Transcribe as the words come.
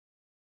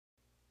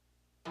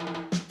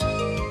Come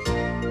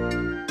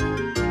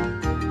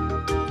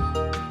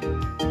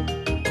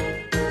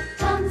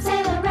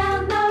sail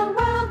around the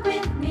world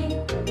with me,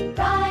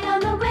 ride on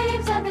the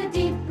waves of the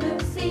deep blue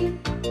sea,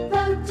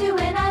 float to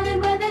an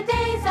island where the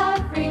days are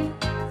free,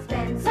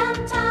 spend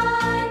some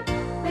time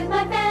with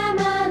my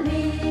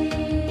family.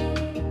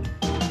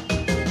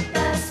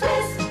 The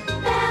Swiss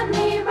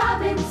Family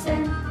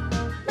Robinson,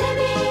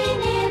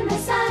 living in the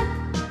sun.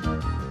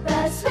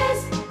 The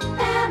Swiss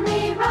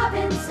Family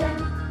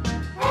Robinson,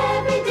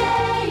 every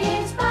day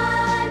is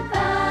fun,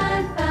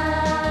 fun,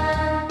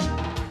 fun.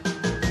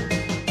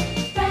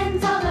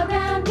 Friends all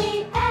around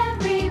me,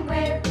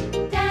 everywhere,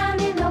 down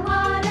in the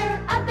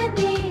water, up in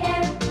the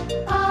air.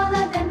 All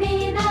of them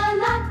mean a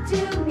lot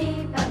to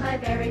me, but my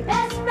very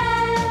best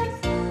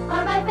friends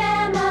are my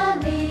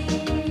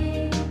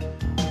family.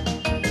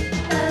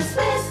 The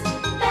Swiss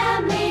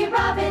Family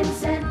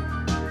Robinson,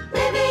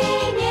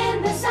 living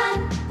in the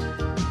sun.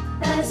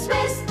 The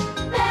Swiss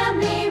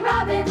Family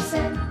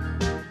Robinson,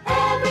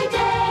 every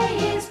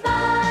day is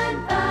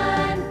fun,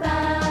 fun,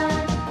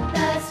 fun.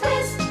 The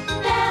Swiss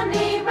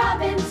Family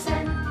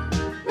Robinson,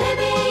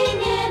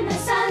 living in the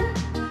sun.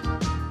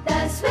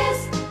 The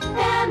Swiss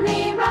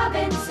Family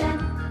Robinson,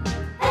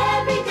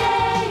 every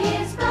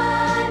day is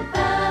fun,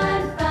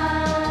 fun,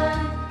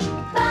 fun.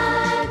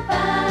 Fun,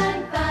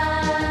 fun,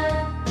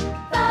 fun.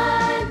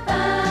 Fun,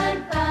 fun,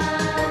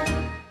 fun.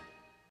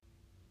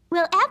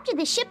 Well, after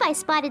the ship I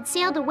spotted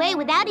sailed away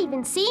without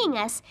even seeing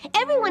us,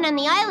 everyone on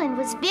the island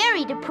was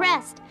very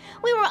depressed.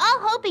 We were all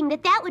hoping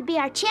that that would be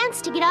our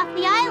chance to get off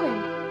the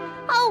island.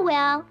 Oh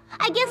well,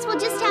 I guess we'll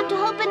just have to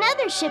hope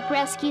another ship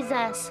rescues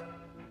us.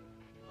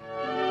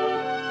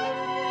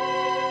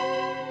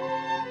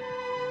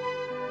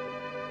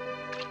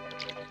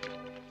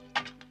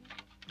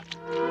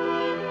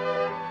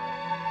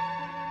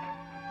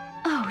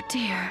 Oh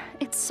dear,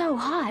 it's so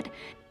hot.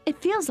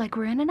 It feels like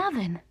we're in an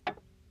oven.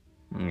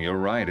 You're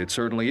right, it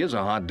certainly is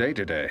a hot day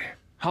today.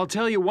 I'll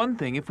tell you one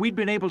thing, if we'd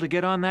been able to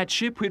get on that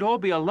ship, we'd all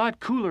be a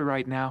lot cooler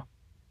right now.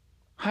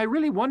 I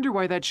really wonder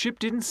why that ship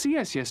didn't see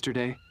us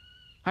yesterday.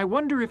 I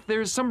wonder if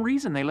there's some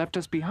reason they left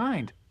us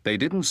behind. They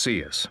didn't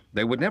see us.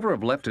 They would never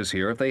have left us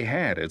here if they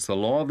had. It's the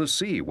law of the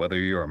sea, whether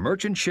you're a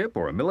merchant ship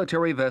or a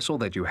military vessel,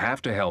 that you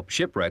have to help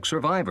shipwreck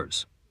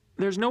survivors.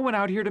 There's no one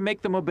out here to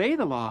make them obey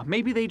the law.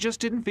 Maybe they just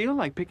didn't feel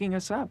like picking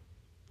us up.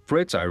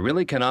 Fritz, I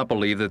really cannot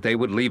believe that they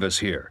would leave us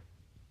here.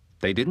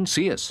 They didn't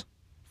see us.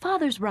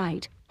 Father's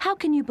right. How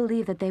can you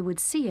believe that they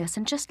would see us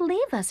and just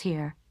leave us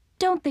here?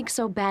 Don't think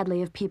so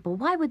badly of people.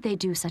 Why would they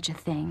do such a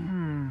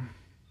thing?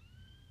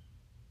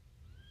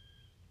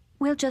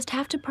 We'll just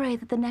have to pray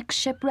that the next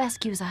ship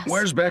rescues us.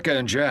 Where's Becca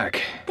and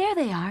Jack? There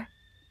they are.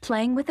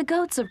 Playing with the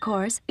goats, of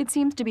course. It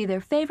seems to be their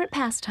favorite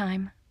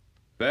pastime.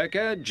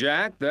 Becca,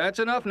 Jack, that's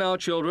enough now,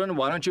 children.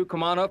 Why don't you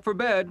come on up for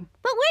bed?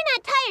 But we're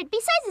not tired.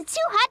 Besides, it's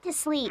too hot to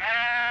sleep.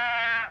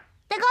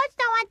 The goats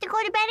don't want to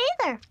go to bed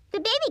either. The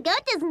baby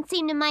goat doesn't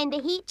seem to mind the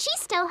heat.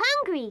 She's still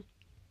hungry.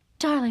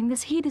 Darling,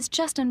 this heat is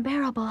just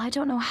unbearable. I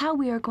don't know how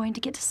we are going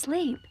to get to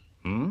sleep.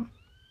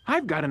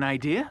 I've got an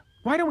idea.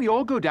 Why don't we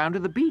all go down to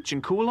the beach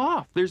and cool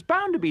off? There's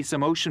bound to be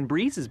some ocean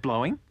breezes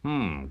blowing.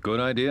 Good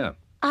idea.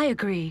 I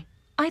agree.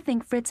 I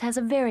think Fritz has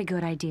a very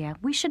good idea.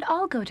 We should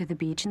all go to the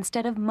beach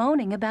instead of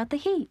moaning about the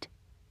heat.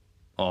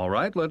 All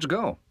right, let's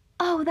go.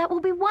 Oh, that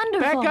will be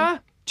wonderful.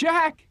 Becca!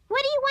 Jack!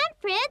 What do you want,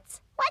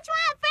 Fritz? What you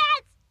want,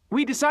 Fritz?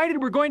 We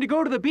decided we're going to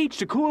go to the beach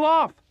to cool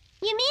off.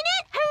 You mean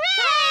it?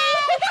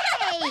 Hooray!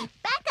 Hey,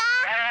 Becca!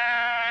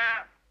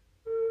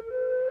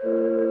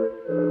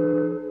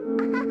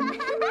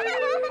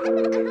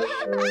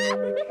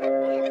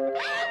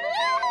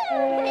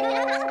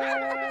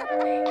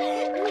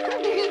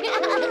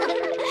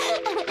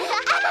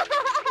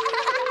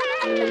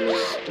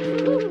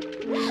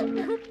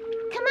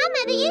 Come on,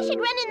 Mother, you should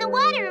run in the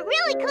water. It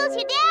really cools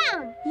you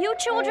down. You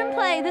children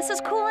play. This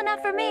is cool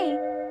enough for me.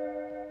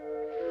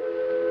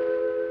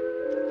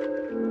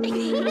 I'm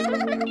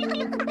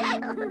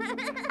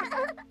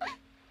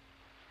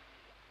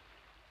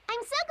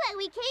so glad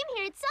we came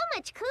here. It's so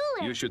much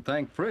cooler. You should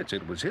thank Fritz.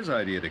 It was his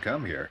idea to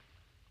come here.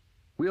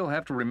 We'll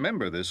have to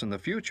remember this in the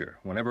future.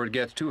 Whenever it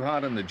gets too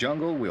hot in the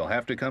jungle, we'll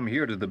have to come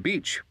here to the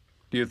beach.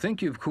 Do you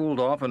think you've cooled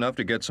off enough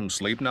to get some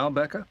sleep now,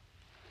 Becca?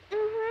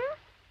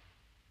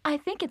 I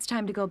think it's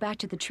time to go back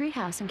to the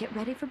treehouse and get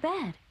ready for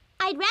bed.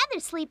 I'd rather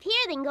sleep here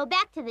than go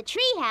back to the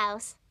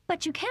treehouse.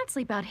 But you can't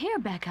sleep out here,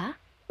 Becca.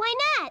 Why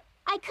not?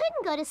 I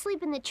couldn't go to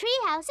sleep in the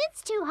treehouse.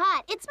 It's too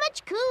hot. It's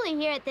much cooler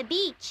here at the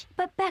beach.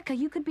 But Becca,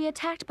 you could be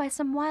attacked by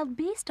some wild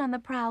beast on the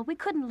prowl. We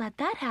couldn't let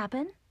that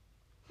happen.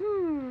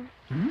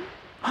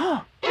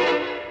 Huh?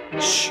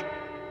 Shh!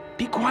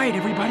 Be quiet,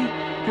 everybody.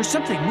 There's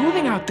something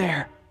moving out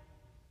there.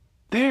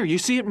 There, you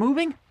see it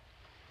moving?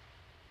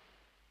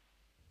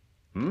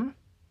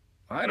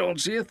 I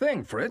don't see a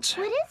thing, Fritz.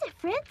 What is it,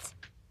 Fritz?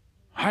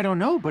 I don't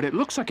know, but it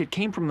looks like it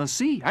came from the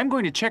sea. I'm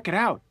going to check it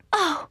out.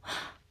 Oh,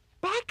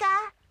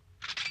 Becca!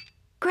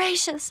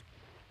 gracious.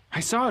 I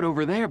saw it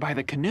over there by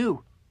the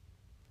canoe.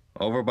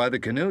 Over by the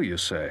canoe, you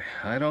say?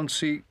 I don't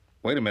see...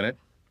 Wait a minute.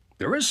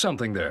 There is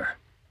something there.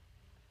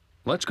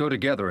 Let's go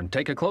together and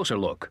take a closer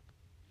look.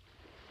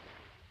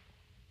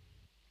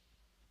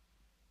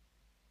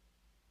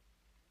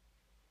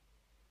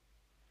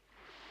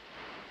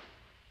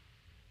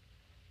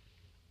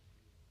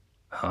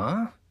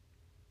 Huh?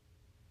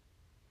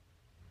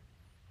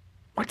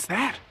 What's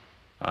that?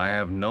 I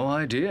have no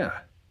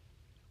idea.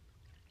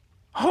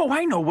 Oh,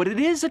 I know what it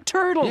is, a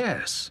turtle.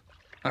 Yes,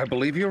 I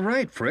believe you're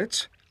right,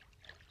 Fritz.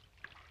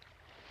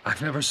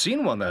 I've never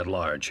seen one that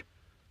large.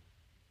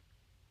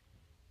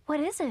 What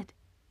is it?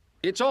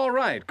 It's all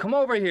right. Come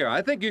over here.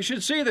 I think you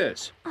should see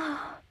this.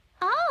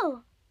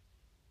 Oh.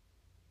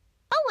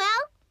 Oh,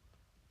 well.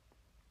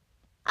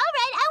 All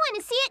right, I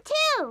want to see it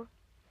too.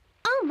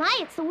 Oh my,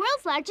 it's the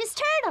world's largest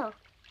turtle.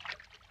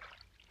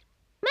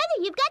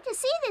 Mother, you've got to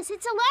see this.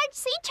 It's a large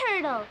sea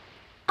turtle.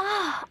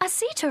 Ah, a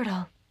sea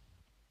turtle.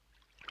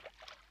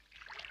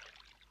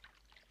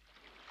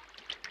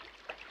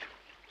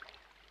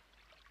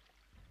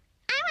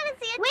 I want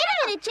to see it. Wait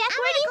a minute, Jack.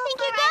 Where do you think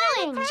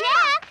you're going?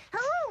 Jack!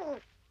 Oh.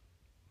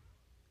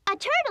 A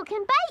turtle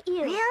can bite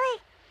you. Really?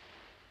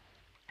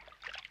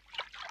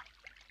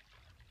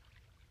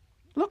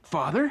 Look,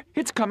 Father,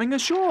 it's coming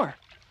ashore.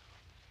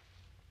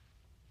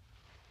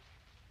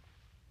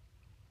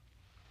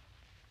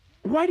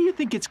 Why do you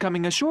think it's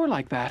coming ashore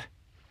like that?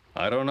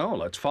 I don't know.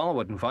 Let's follow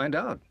it and find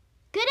out.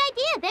 Good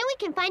idea. Then we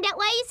can find out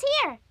why he's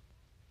here.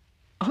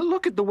 Oh,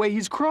 look at the way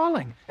he's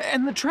crawling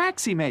and the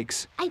tracks he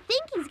makes. I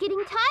think he's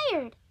getting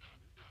tired.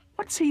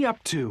 What's he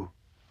up to?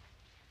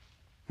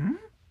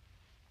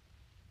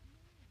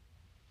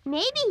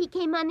 Maybe he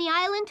came on the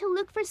island to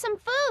look for some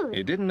food.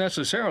 He didn't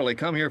necessarily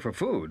come here for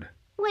food.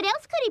 What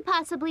else could he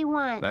possibly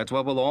want? That's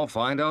what we'll all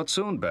find out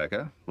soon,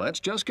 Becca. Let's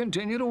just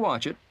continue to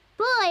watch it.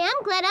 Boy,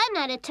 I'm glad I'm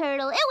not a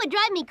turtle. It would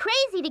drive me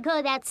crazy to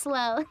go that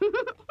slow.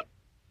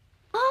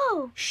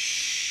 Oh.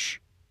 Shh.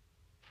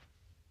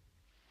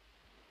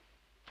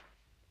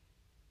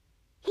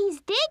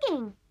 He's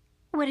digging.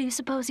 What do you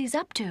suppose he's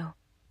up to?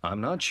 I'm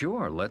not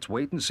sure. Let's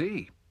wait and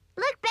see.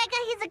 Look, Becca,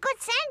 he's a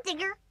good sand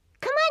digger.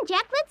 Come on,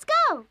 Jack, let's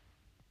go.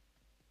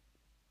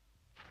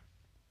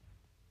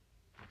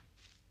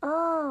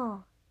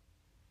 Oh.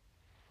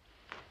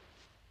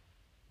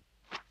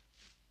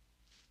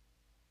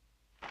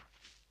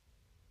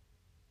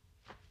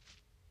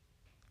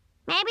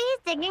 Maybe he's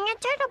digging a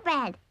turtle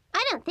bed.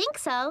 I don't think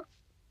so.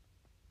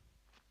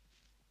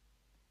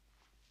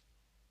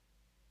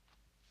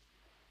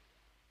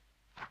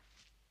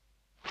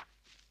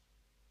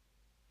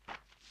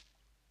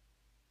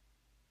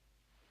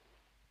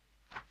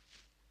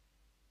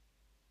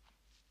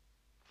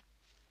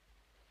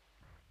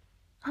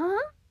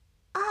 Huh?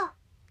 Oh.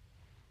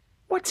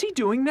 What's he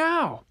doing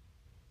now?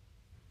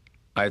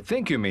 I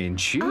think you mean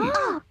she.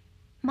 Oh.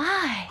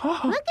 My.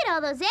 Oh, Look at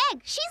all those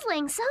eggs. She's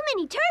laying so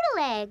many turtle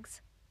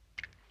eggs.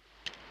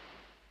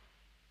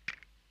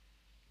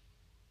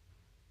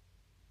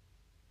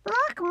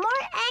 Look, more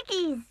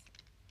eggies.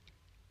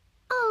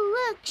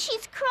 Oh, look,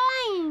 she's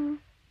crying.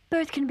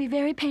 Birth can be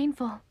very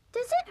painful.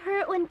 Does it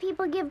hurt when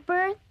people give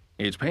birth?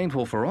 It's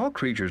painful for all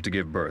creatures to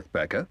give birth,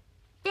 Becca.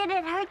 Did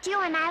it hurt you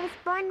when I was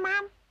born,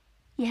 Mom?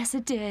 Yes,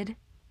 it did.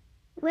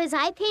 Was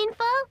I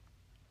painful?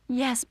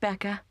 Yes,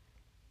 Becca.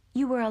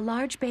 You were a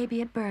large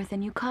baby at birth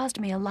and you caused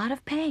me a lot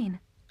of pain.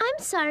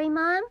 I'm sorry,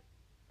 Mom.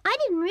 I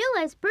didn't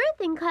realize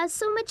birthing caused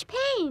so much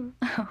pain.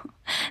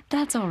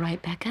 That's all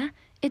right, Becca.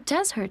 It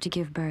does hurt to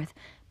give birth.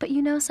 But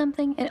you know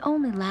something? It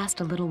only lasts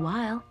a little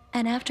while.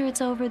 And after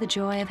it's over, the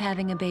joy of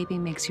having a baby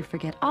makes you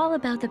forget all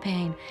about the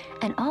pain.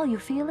 And all you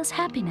feel is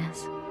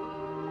happiness.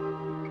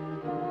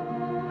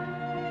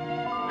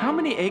 how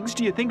many eggs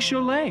do you think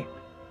she'll lay?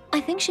 I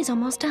think she's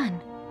almost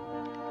done.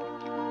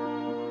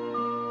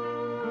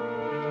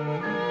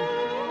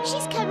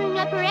 She's covering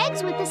up her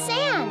eggs with the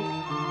sand.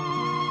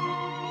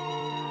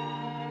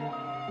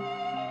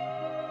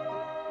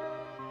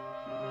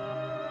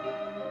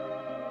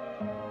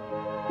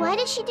 Why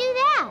does she do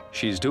that?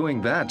 She's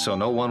doing that so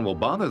no one will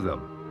bother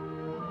them.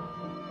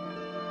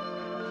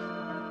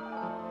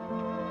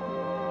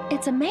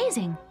 It's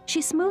amazing.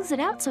 She smooths it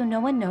out so no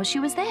one knows she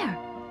was there.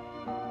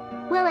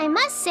 Well, I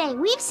must say,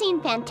 we've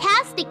seen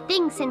fantastic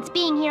things since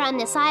being here on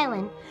this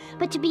island.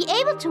 But to be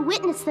able to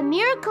witness the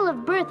miracle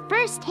of birth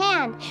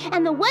firsthand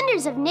and the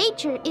wonders of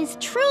nature is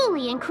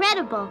truly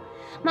incredible.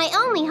 My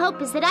only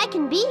hope is that I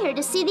can be here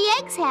to see the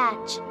eggs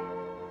hatch.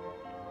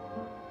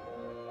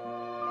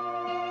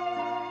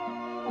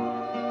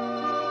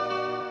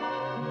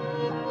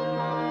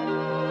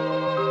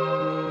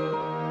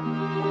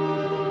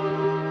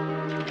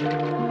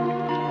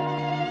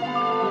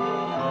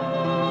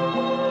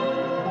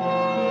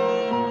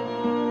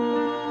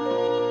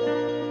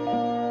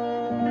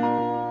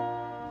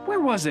 Where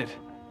was it?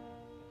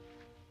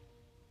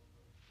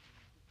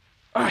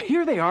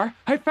 Here they are.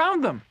 I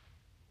found them.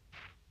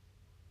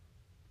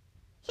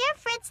 Here,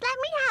 Fritz, let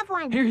me have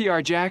one. Here you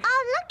are, Jack.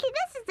 Oh, looky,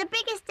 this is the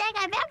biggest egg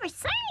I've ever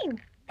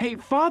seen. Hey,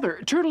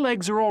 Father, turtle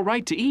eggs are all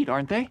right to eat,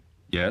 aren't they?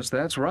 Yes,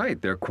 that's right.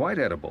 They're quite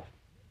edible.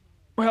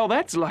 Well,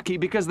 that's lucky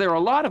because there are a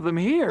lot of them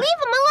here.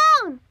 Leave them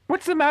alone.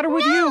 What's the matter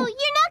with No, you? you're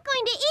not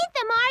going to eat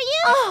them, are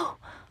you? Oh,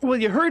 Well,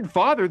 you heard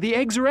Father. The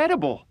eggs are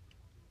edible.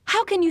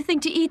 How can you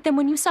think to eat them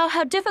when you saw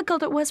how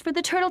difficult it was for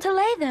the turtle to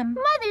lay them?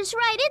 Mother's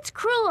right, it's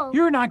cruel.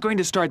 You're not going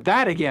to start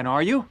that again,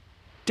 are you?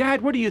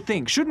 Dad, what do you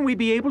think? Shouldn't we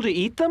be able to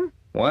eat them?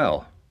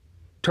 Well,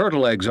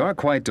 turtle eggs are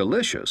quite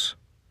delicious.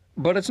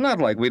 But it's not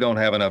like we don't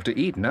have enough to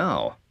eat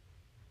now.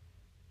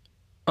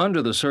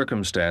 Under the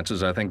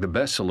circumstances, I think the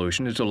best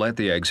solution is to let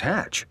the eggs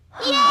hatch.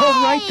 Yay!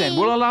 All right, then.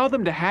 We'll allow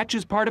them to hatch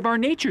as part of our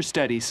nature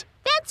studies.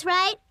 That's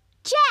right.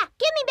 Jack,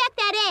 give me back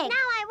that egg. No,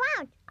 I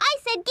won't. I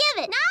said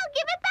give it. No,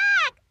 give it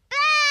back.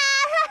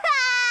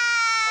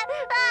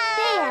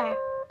 There.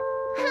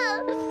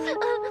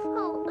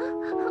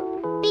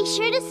 Be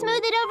sure to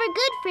smooth it over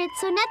good, Fritz,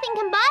 so nothing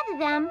can bother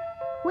them.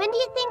 When do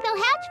you think they'll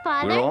hatch,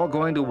 Father? We're all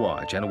going to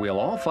watch, and we'll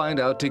all find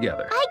out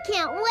together. I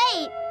can't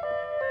wait.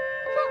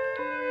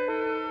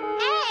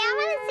 Hey, I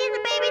want to see the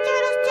baby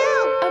turtles,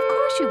 too. Of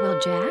course you will,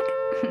 Jack.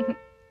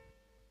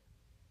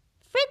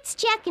 Fritz,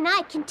 Jack, and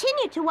I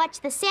continued to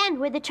watch the sand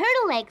where the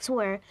turtle eggs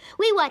were.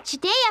 We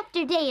watched day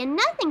after day, and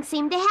nothing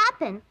seemed to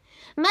happen.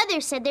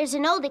 Mother said there's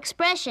an old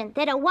expression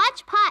that a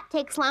watch pot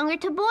takes longer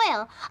to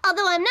boil,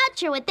 although I'm not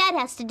sure what that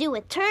has to do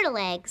with turtle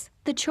eggs.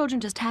 The children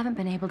just haven't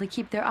been able to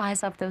keep their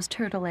eyes off those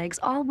turtle eggs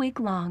all week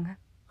long.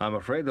 I'm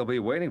afraid they'll be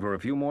waiting for a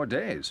few more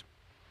days.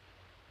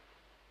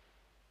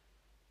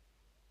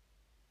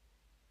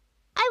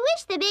 I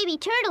wish the baby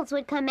turtles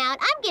would come out.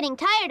 I'm getting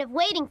tired of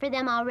waiting for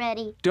them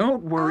already.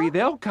 Don't worry,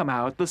 they'll come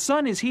out. The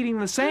sun is heating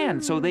the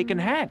sand so they can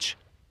hatch.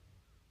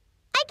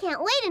 I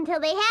can't wait until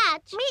they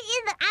hatch. Me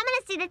either. I'm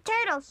gonna see the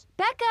turtles.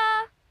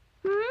 Becca!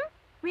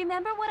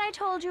 Remember what I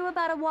told you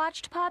about a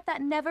watched pot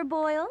that never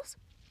boils?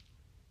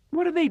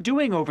 What are they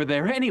doing over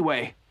there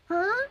anyway?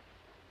 Huh?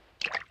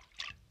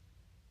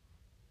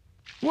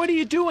 What are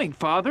you doing,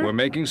 Father? We're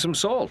making some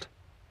salt.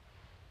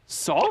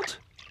 Salt?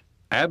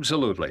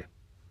 Absolutely.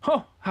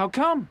 Oh, how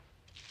come?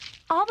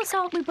 All the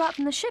salt we brought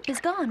from the ship is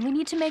gone. We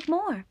need to make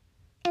more.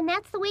 And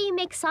that's the way you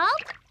make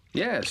salt?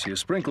 Yes, you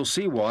sprinkle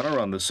seawater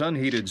on the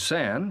sun-heated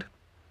sand.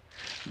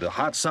 The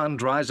hot sun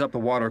dries up the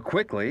water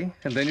quickly,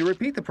 and then you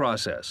repeat the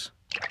process.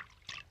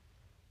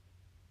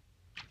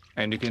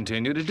 And you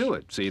continue to do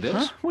it. See this?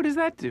 Huh? What does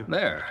that do?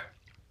 There.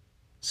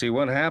 See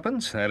what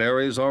happens? That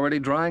area is already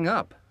drying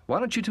up. Why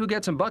don't you two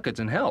get some buckets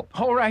and help?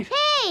 All right.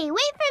 Hey,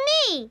 wait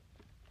for me.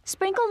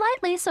 Sprinkle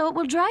lightly so it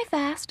will dry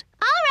fast.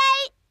 All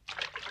right.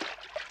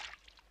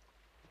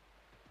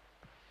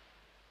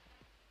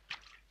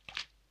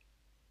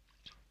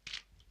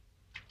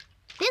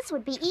 This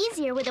would be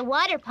easier with a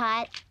water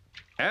pot.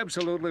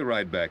 Absolutely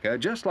right, Becca.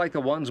 Just like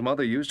the ones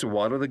Mother used to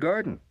water the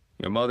garden.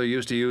 Your mother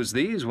used to use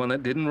these when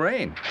it didn't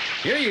rain.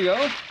 Here you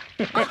go.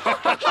 Hey!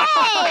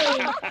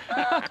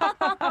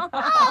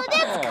 Oh,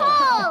 that's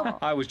cold.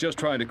 I was just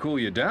trying to cool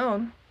you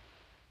down.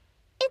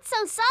 It's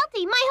so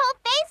salty, my whole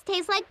face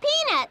tastes like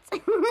peanuts.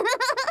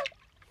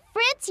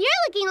 Fritz, you're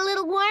looking a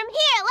little warm.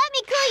 Here, let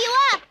me cool you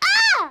up.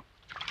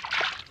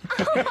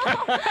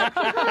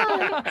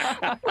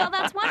 Ah! Well,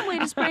 that's one way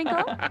to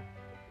sprinkle.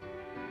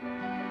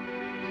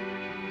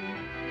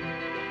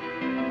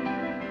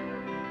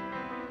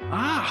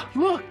 Ah,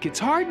 look, it's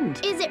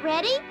hardened. Is it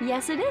ready?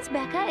 Yes, it is,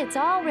 Becca. It's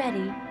all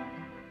ready.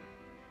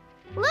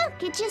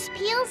 Look, it just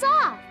peels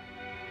off.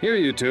 Here,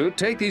 you two,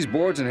 take these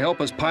boards and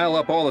help us pile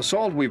up all the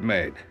salt we've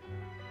made.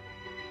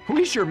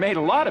 We sure made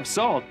a lot of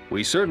salt.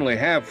 We certainly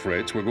have,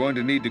 Fritz. We're going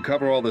to need to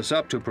cover all this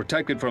up to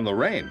protect it from the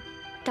rain.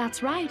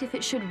 That's right. If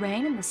it should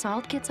rain and the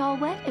salt gets all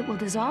wet, it will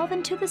dissolve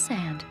into the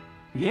sand.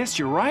 Yes,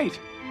 you're right.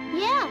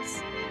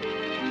 Yes.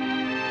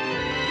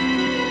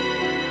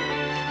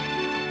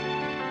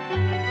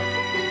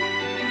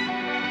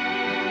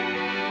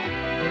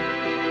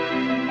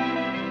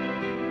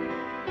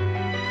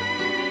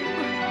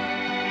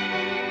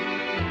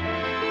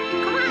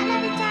 Come on,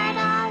 little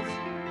turtles.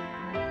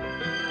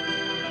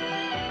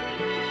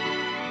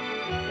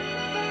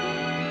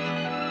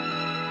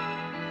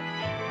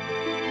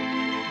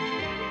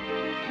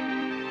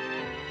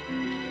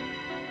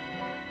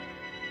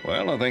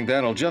 Well, I think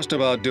that'll just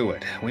about do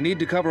it. We need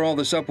to cover all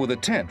this up with a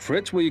tent.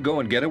 Fritz, will you go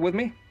and get it with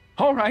me?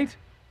 All right.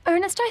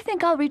 Ernest, I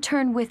think I'll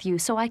return with you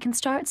so I can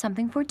start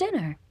something for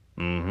dinner.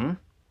 Mm-hmm.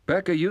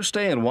 Becca, you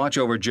stay and watch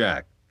over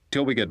Jack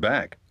till we get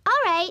back.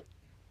 All right.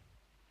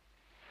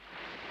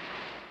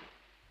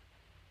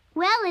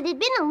 Well, it had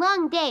been a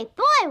long day.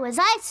 Boy, was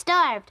I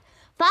starved.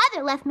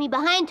 Father left me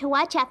behind to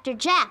watch after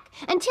Jack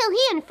until he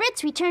and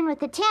Fritz returned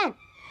with the tent.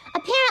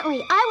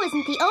 Apparently, I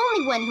wasn't the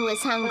only one who was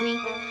hungry.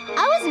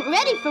 I wasn't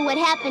ready for what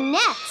happened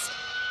next.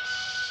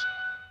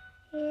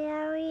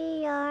 Here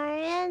we are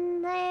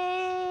in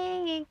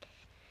the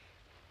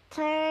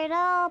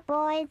turtle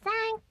boys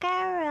and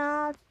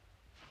girls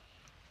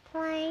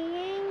playing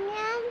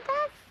in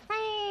the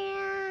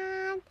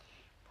sand,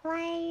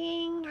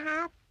 playing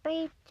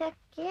happy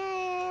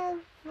together,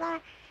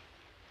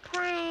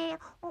 playing.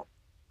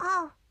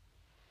 Oh,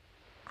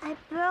 I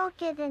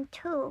broke it in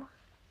two.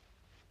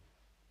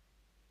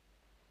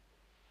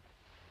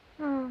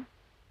 Oh.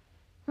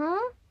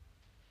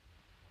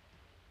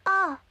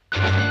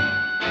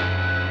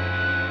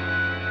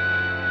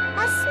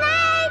 A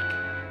snake!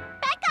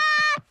 Becca!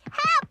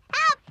 Help!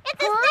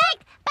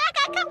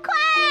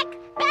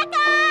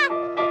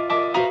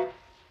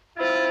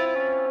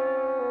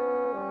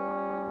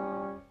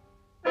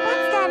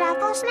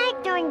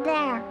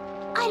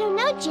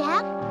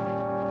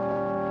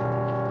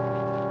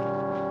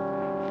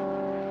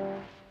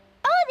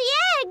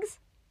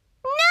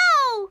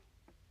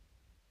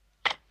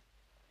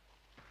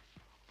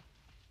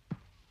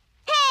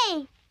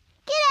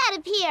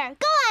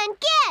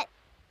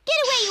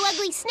 you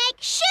ugly snake!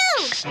 Shoo!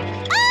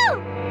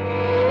 Oh!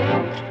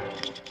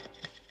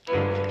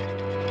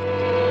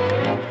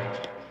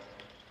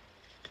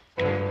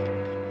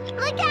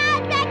 Look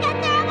out,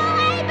 Becca! Throw him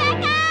away,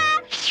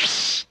 Becca!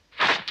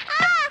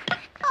 Ah!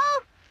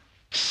 Oh!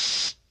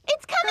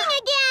 It's coming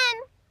again!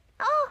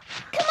 Oh!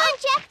 Come on,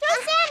 Jack, throw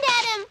sand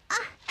at him!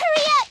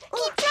 Hurry up!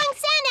 Keep throwing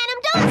sand at him!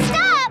 Don't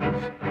stop!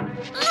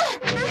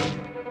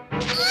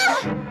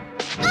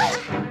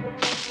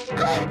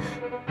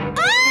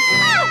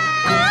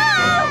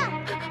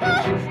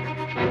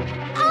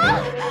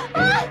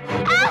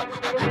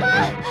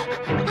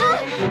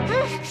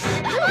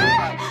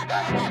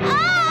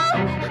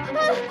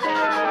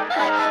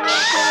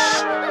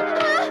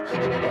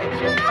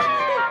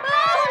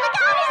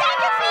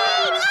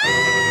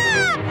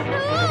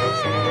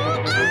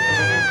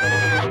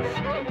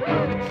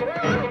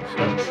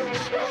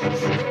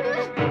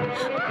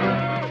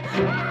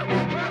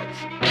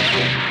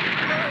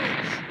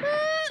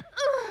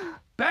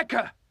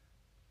 Becca!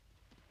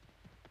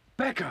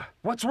 Becca,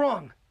 what's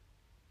wrong?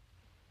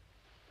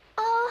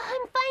 Oh,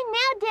 I'm fine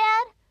now,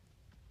 Dad.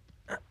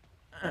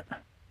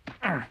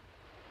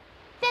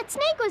 That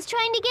snake was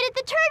trying to get at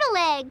the turtle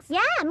eggs.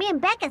 Yeah, me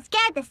and Becca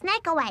scared the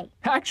snake away.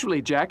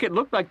 Actually, Jack, it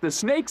looked like the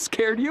snake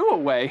scared you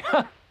away.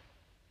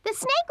 The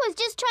snake was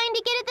just trying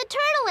to get at the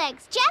turtle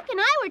eggs. Jack and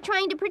I were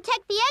trying to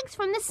protect the eggs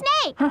from the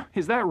snake. Huh,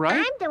 is that right?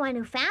 I'm the one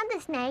who found the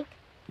snake.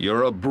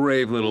 You're a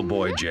brave little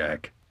boy,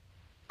 Jack.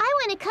 I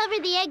want to cover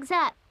the eggs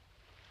up.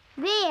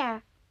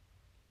 There.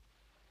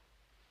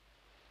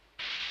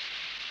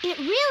 It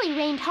really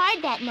rained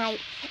hard that night,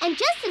 and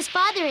just as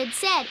Father had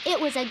said, it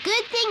was a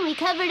good thing we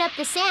covered up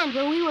the sand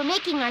where we were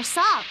making our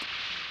salt.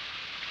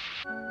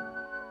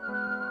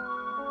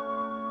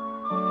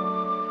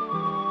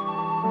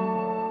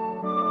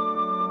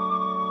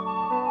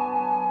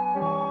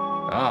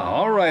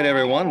 All right,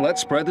 everyone,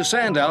 let's spread the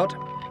sand out.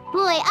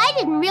 Boy, I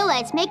didn't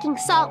realize making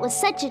salt was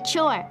such a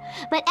chore.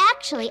 But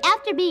actually,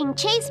 after being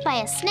chased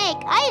by a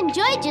snake, I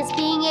enjoyed just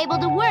being able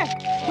to work.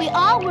 We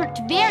all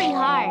worked very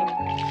hard.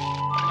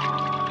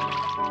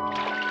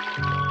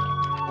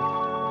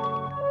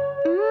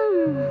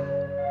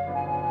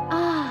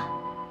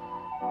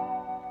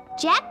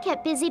 Jack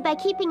kept busy by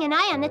keeping an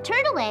eye on the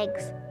turtle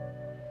eggs.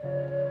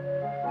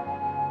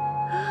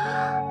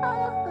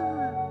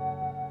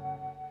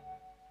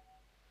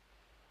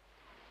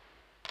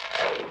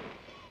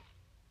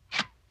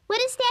 What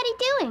is Daddy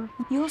doing?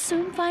 You'll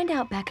soon find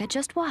out, Becca.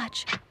 Just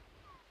watch.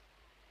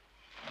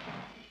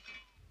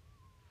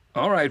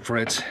 All right,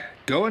 Fritz.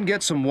 Go and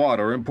get some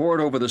water and pour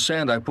it over the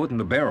sand I put in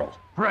the barrel.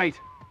 Right.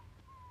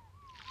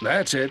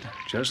 That's it.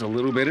 Just a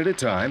little bit at a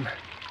time.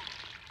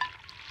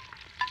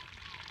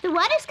 The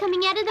water's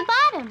coming out of the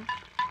bottom.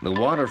 The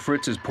water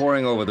Fritz is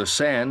pouring over the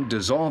sand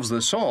dissolves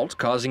the salt,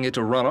 causing it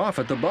to run off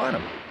at the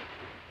bottom.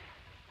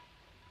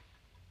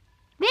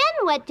 Then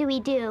what do we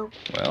do?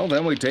 Well,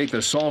 then we take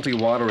the salty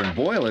water and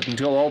boil it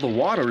until all the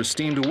water is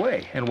steamed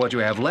away, and what you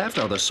have left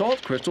are the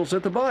salt crystals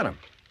at the bottom.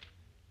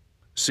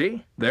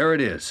 See? There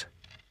it is.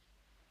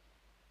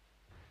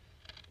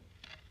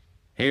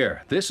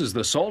 Here, this is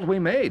the salt we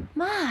made.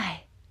 My.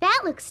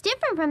 That looks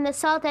different from the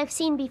salt I've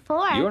seen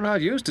before. You're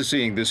not used to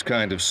seeing this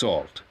kind of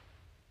salt.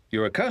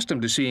 You're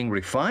accustomed to seeing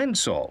refined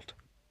salt.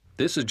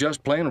 This is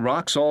just plain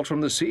rock salt from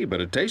the sea, but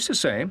it tastes the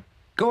same.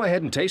 Go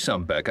ahead and taste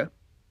some, Becca.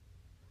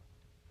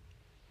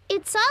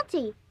 It's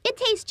salty. It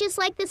tastes just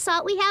like the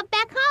salt we have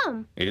back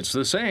home. It's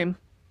the same.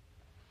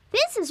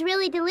 This is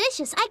really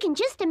delicious. I can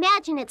just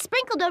imagine it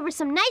sprinkled over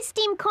some nice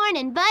steamed corn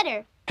and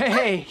butter.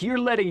 Hey, you're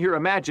letting your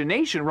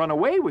imagination run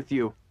away with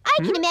you. I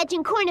can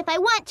imagine corn if I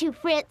want to,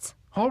 Fritz.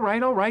 All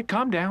right,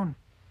 calm down.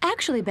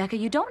 Actually, Becca,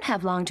 you don't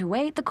have long to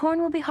wait. The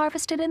corn will be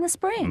harvested in the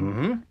spring.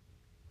 Mm-hmm.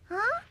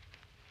 Huh?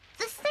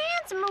 The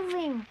sand's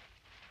moving.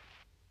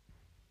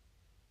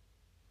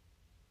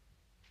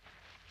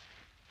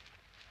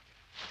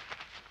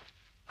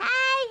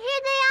 Hey,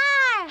 here they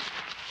are.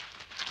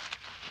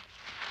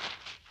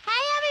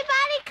 Hey,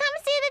 everybody, come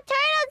see the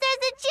turtles.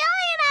 There's a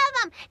jillion of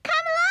them.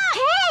 Come look.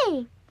 Hey!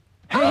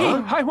 Hey,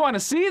 I want to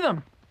see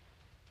them.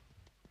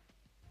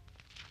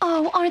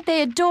 Oh, aren't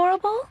they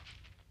adorable?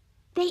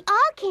 They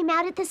all came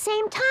out at the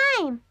same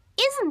time.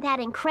 Isn't that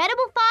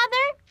incredible,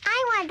 Father?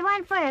 I want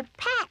one for a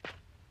pet.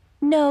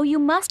 No, you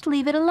must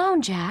leave it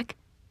alone, Jack.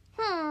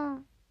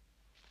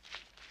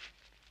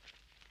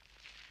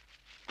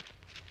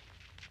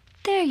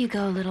 There you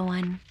go, little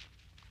one.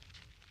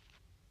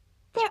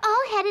 They're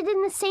all headed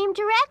in the same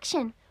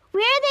direction.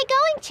 Where are they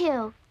going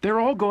to? They're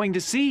all going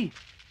to sea.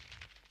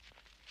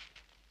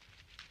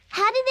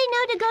 How did they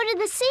know to go to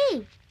the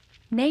sea?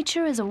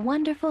 Nature is a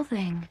wonderful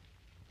thing.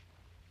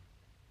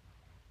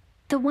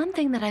 The one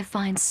thing that I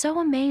find so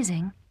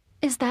amazing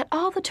is that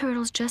all the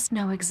turtles just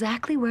know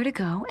exactly where to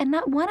go and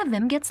not one of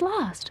them gets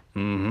lost.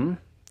 Mm-hmm.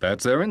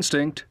 That's their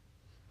instinct.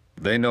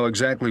 They know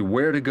exactly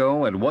where to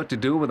go and what to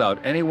do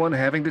without anyone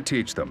having to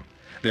teach them.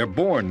 They're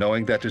born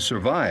knowing that to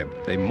survive,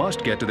 they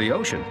must get to the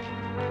ocean.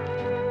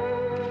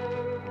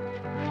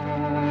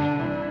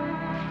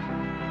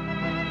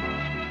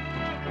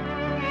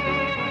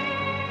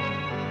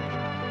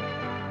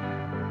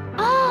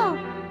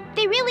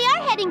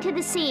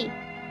 see.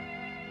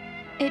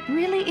 It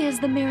really is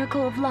the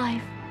miracle of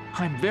life.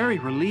 I'm very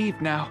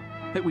relieved now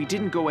that we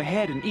didn't go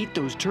ahead and eat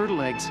those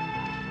turtle eggs.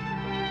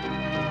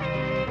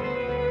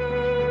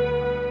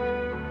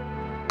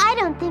 I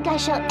don't think I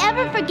shall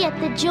ever forget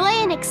the joy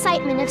and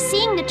excitement of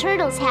seeing the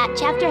turtles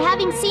hatch after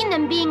having seen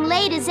them being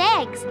laid as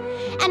eggs.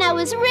 And I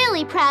was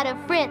really proud of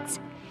Fritz.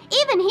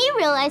 Even he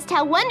realized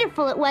how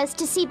wonderful it was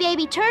to see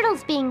baby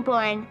turtles being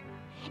born.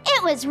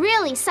 It was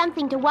really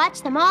something to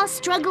watch them all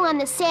struggle on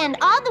the sand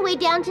all the way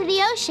down to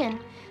the ocean.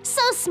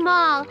 So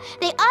small,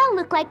 they all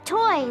look like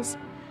toys.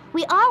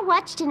 We all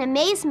watched in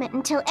amazement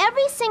until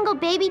every single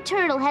baby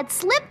turtle had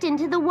slipped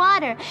into the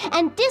water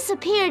and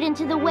disappeared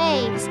into the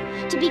waves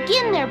to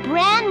begin their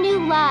brand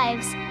new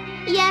lives.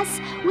 Yes,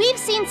 we've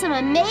seen some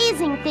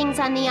amazing things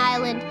on the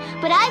island,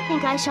 but I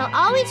think I shall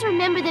always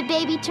remember the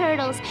baby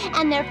turtles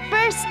and their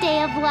first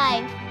day of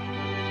life.